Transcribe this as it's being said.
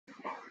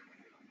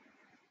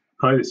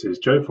Hi, this is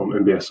Joe from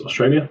NBS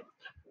Australia.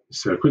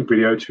 It's a quick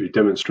video to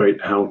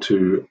demonstrate how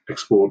to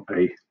export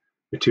a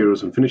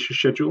materials and finishes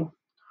schedule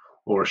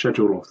or a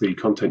schedule of the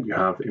content you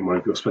have in one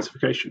of your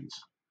specifications.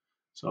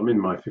 So I'm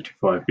in my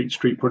 55 Beach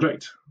Street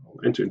project.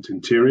 I'll enter into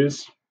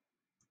interiors.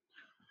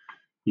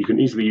 You can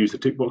easily use the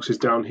tick boxes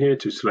down here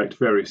to select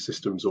various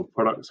systems or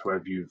products,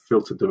 however you've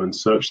filtered them and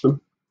searched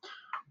them.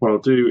 What I'll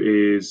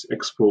do is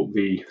export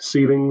the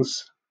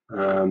ceilings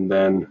and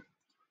then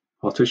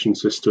partition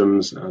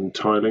systems and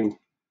tiling.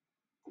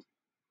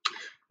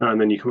 And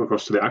then you come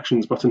across to the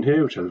Actions button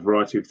here, which has a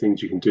variety of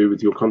things you can do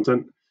with your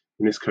content.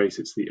 In this case,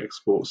 it's the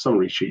Export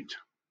Summary Sheet.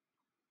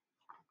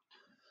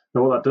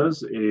 Now what that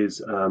does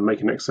is make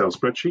an Excel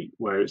spreadsheet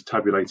where it's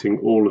tabulating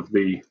all of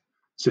the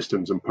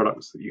systems and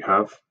products that you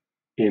have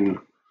in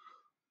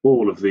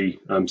all of the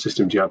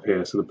systems you have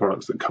here, so the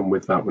products that come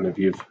with that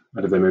whenever you've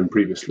added them in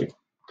previously.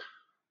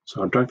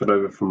 So I'll drag that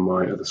over from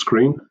my other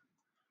screen.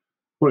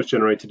 What it's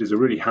generated is a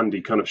really handy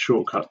kind of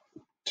shortcut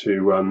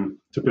to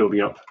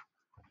building up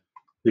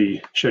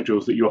the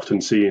schedules that you often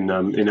see in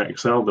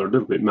Excel. They're a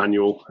little bit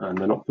manual and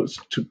they're not put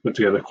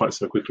together quite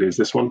so quickly as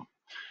this one.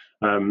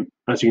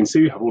 As you can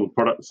see, we have all the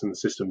products and the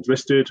systems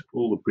listed.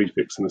 All the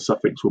prefix and the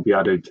suffix will be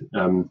added.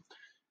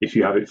 If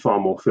you have it far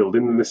more filled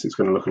in than this, it's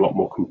going to look a lot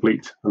more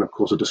complete. And of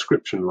course, a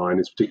description line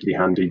is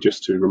particularly handy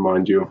just to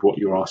remind you of what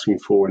you're asking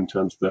for in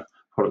terms of the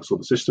products or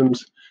the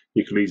systems.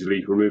 You can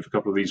easily remove a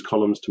couple of these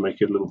columns to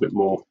make it a little bit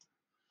more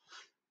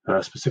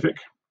specific.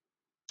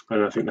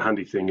 And I think the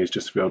handy thing is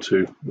just to be able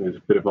to, with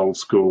a bit of old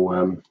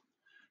school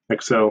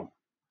Excel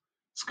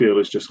skill,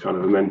 is just kind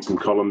of amend some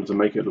columns and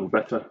make it a little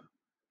better.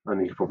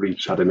 And you could probably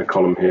just add in a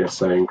column here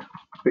saying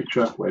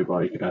picture,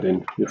 whereby you could add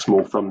in your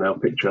small thumbnail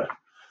picture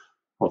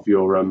of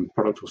your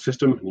product or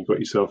system, and you've got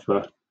yourself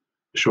a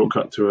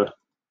shortcut to a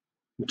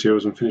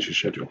materials and finishes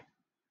schedule.